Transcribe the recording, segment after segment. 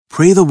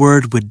Pray the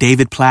Word with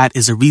David Platt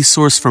is a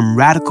resource from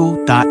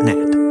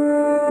radical.net.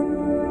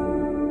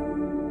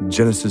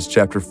 Genesis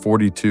chapter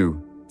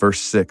 42, verse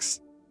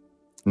 6.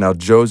 Now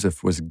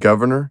Joseph was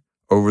governor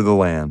over the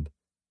land.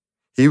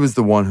 He was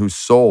the one who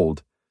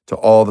sold to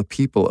all the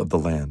people of the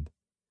land.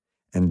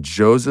 And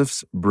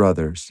Joseph's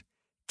brothers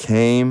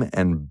came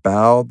and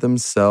bowed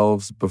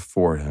themselves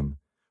before him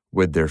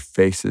with their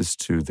faces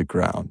to the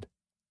ground.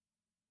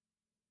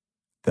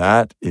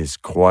 That is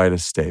quite a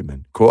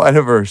statement, quite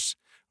a verse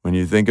when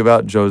you think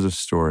about Joseph's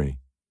story.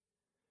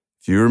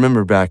 If you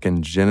remember back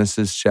in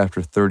Genesis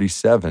chapter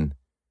 37,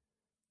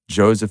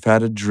 Joseph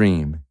had a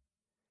dream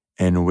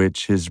in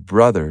which his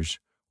brothers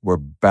were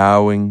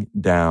bowing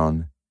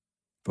down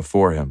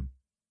before him.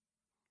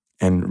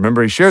 And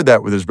remember, he shared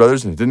that with his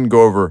brothers, and it didn't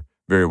go over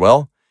very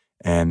well,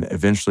 and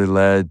eventually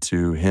led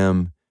to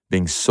him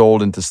being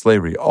sold into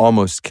slavery,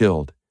 almost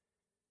killed.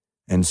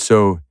 And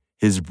so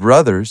his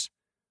brothers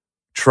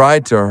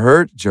tried to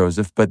hurt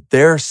Joseph, but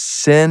their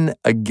sin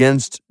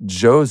against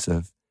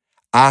Joseph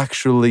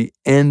actually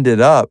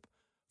ended up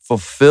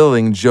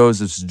fulfilling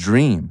Joseph's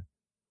dream.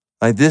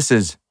 Like, this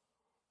is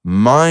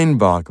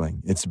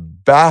mind-boggling. It's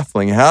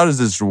baffling. How does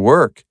this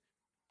work?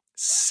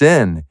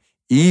 Sin,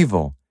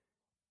 evil,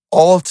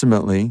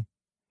 ultimately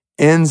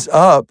ends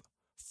up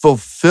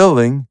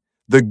fulfilling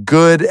the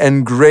good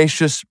and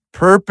gracious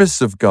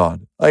purpose of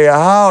God. Like,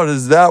 how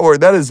does that work?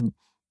 That is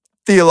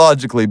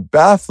theologically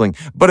baffling,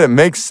 but it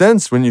makes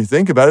sense when you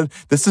think about it.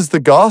 This is the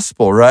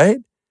gospel, right?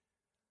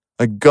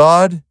 Like,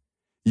 God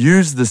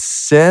used the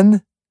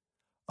sin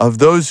of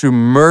those who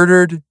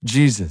murdered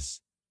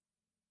Jesus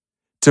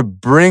to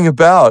bring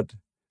about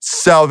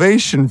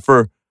salvation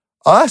for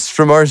us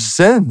from our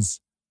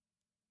sins.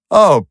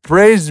 Oh,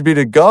 praise be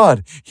to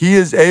God. He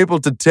is able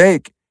to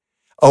take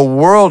a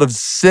world of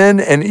sin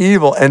and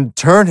evil and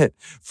turn it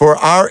for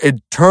our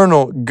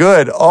eternal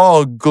good.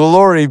 All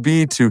glory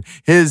be to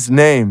his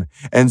name.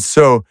 And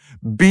so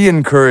be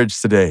encouraged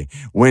today.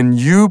 When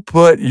you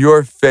put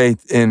your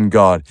faith in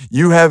God,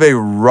 you have a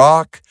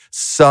rock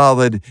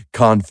solid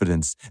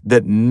confidence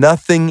that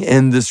nothing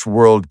in this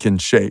world can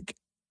shake,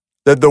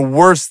 that the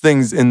worst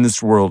things in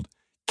this world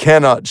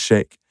cannot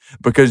shake.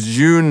 Because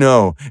you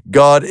know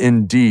God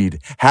indeed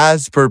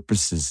has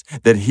purposes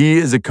that he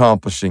is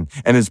accomplishing,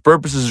 and his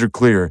purposes are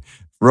clear.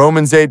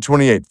 Romans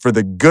 8:28, for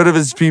the good of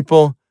his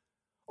people,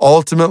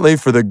 ultimately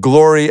for the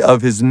glory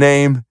of his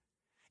name.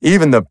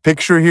 Even the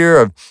picture here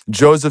of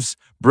Joseph's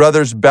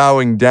brothers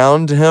bowing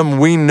down to him,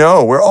 we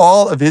know where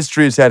all of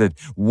history is headed.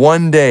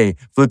 One day,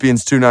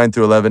 Philippians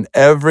 2:9-11,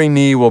 every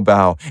knee will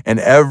bow and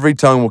every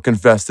tongue will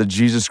confess that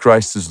Jesus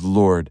Christ is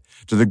Lord,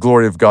 to the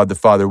glory of God the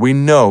Father. We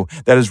know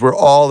that is where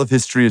all of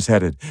history is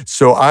headed.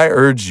 So I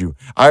urge you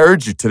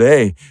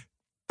today,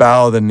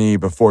 bow the knee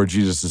before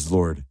Jesus is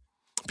Lord.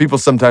 People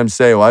sometimes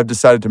say, well, I've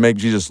decided to make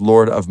Jesus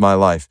Lord of my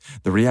life.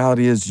 The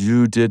reality is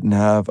you didn't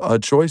have a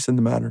choice in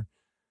the matter.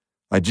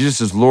 Like,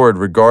 Jesus is Lord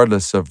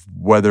regardless of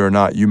whether or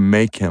not you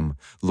make him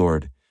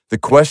Lord. The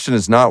question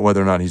is not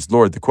whether or not he's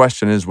Lord. The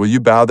question is, will you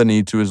bow the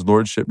knee to his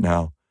lordship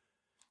now?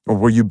 Or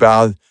will you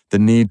bow the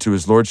knee to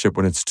his lordship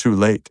when it's too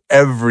late?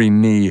 Every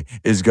knee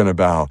is going to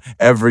bow.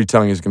 Every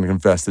tongue is going to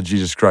confess that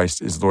Jesus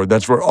Christ is Lord.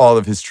 That's where all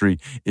of history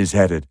is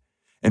headed.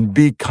 And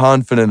be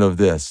confident of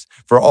this.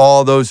 For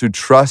all those who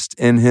trust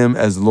in him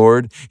as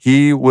Lord,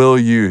 he will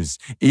use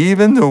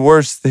even the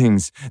worst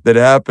things that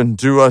happen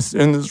to us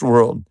in this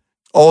world,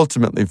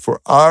 ultimately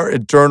for our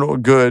eternal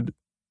good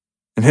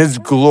and his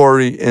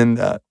glory in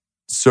that.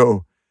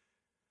 So,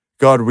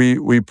 God,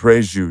 we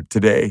praise you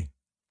today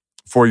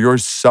for your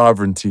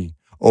sovereignty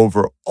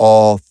over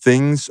all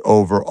things,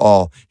 over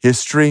all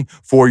history,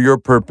 for your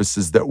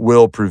purposes that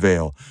will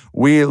prevail.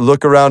 We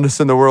look around us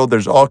in the world,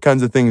 there's all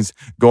kinds of things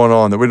going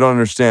on that we don't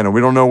understand, and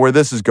we don't know where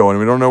this is going,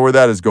 we don't know where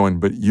that is going,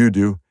 but you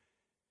do.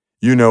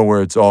 You know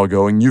where it's all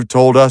going. You've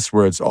told us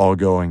where it's all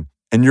going,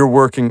 and you're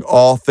working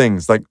all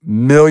things, like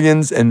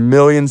millions and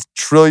millions,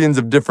 trillions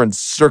of different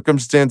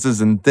circumstances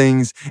and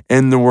things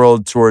in the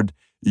world toward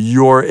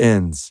your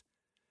ends,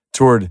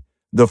 toward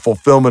the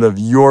fulfillment of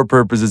your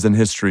purposes in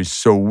history.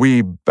 So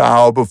we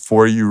bow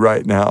before you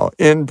right now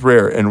in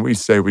prayer, and we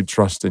say we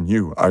trust in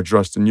you. Our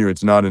trust in you.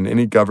 It's not in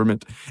any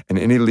government, in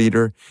any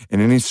leader,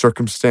 in any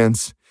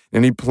circumstance,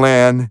 any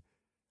plan.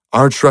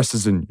 Our trust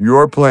is in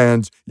your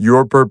plans,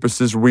 your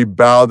purposes. We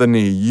bow the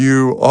knee.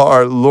 You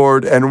are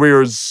Lord, and we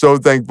are so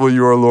thankful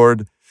you are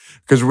Lord,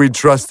 because we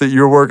trust that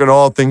you're working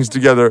all things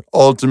together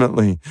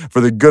ultimately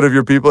for the good of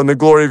your people and the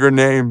glory of your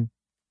name.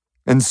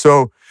 And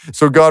so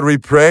God, we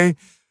pray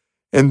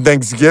in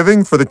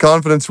thanksgiving for the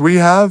confidence we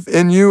have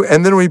in you.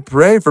 And then we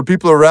pray for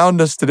people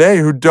around us today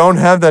who don't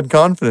have that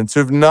confidence, who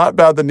have not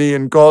bowed the knee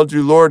and called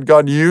you Lord.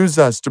 God, use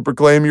us to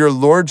proclaim your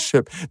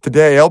lordship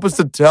today. Help us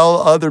to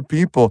tell other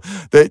people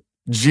that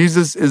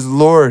Jesus is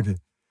Lord.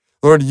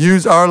 Lord,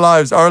 use our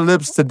lives, our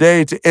lips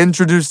today to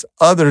introduce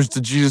others to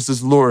Jesus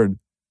as Lord.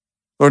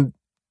 Lord,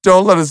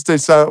 don't let us stay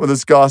silent with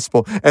this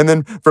gospel. And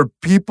then for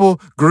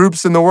people,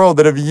 groups in the world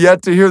that have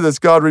yet to hear this,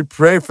 God, we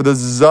pray for the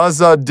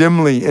Zaza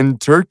Dimli in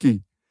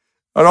Turkey,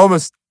 and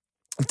almost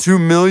 2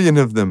 million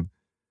of them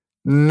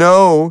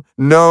no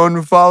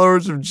known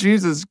followers of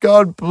Jesus.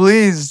 God,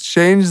 please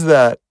change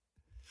that.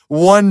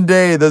 One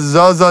day the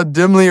Zaza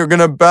Dimli are going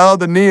to bow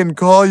the knee and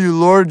call you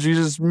Lord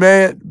Jesus.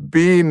 May it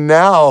be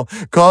now.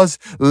 Cause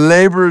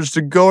laborers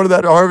to go to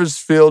that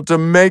harvest field to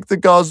make the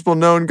gospel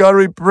known. God,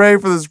 we pray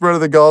for the spread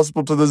of the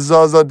gospel to the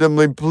Zaza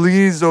Dimli.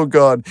 Please, oh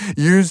God,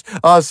 use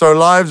us, our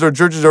lives, our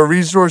churches, our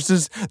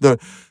resources, the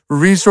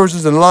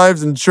resources and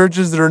lives and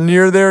churches that are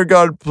near there.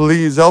 God,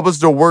 please help us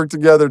to work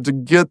together to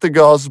get the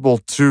gospel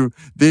to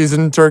these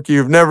in Turkey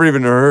who've never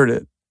even heard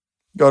it.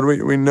 God,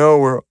 we know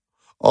where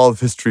all of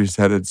history is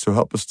headed, so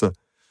help us to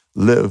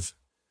live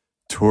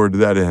toward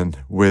that end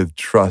with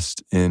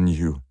trust in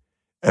you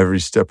every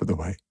step of the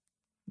way.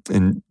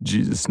 In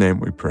Jesus' name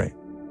we pray.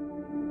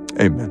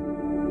 Amen.